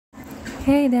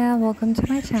Hey there, welcome to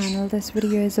my channel. This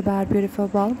video is about beautiful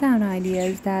ball gown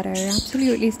ideas that are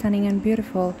absolutely stunning and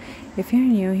beautiful. If you're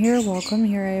new here, welcome.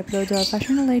 Here I upload all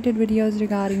fashion related videos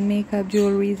regarding makeup,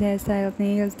 jewelry, hairstyles,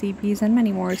 nails, DPs and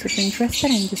many more. So if you're interested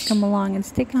in, just come along and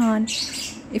stick on.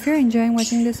 If you're enjoying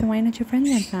watching this, why not your friends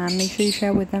and fam? Make sure you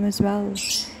share with them as well.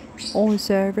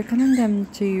 Also, recommend them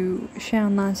to share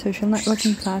on my social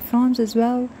networking platforms as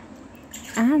well.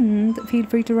 And feel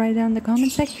free to write down in the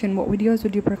comment section what videos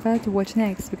would you prefer to watch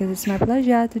next, because it's my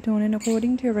pleasure to tune in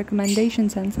according to your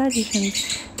recommendations and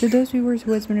suggestions. To those viewers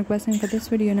who has been requesting for this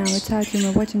video, now it's time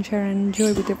to watch and share and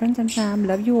enjoy with your friends and fam.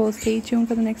 Love you all. Stay tuned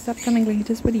for the next upcoming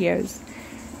latest videos,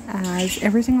 as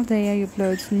every single day I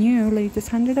upload new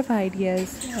latest 100 of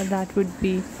ideas that would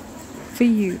be for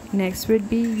you. Next would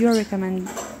be your recommend.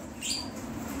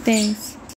 Thanks.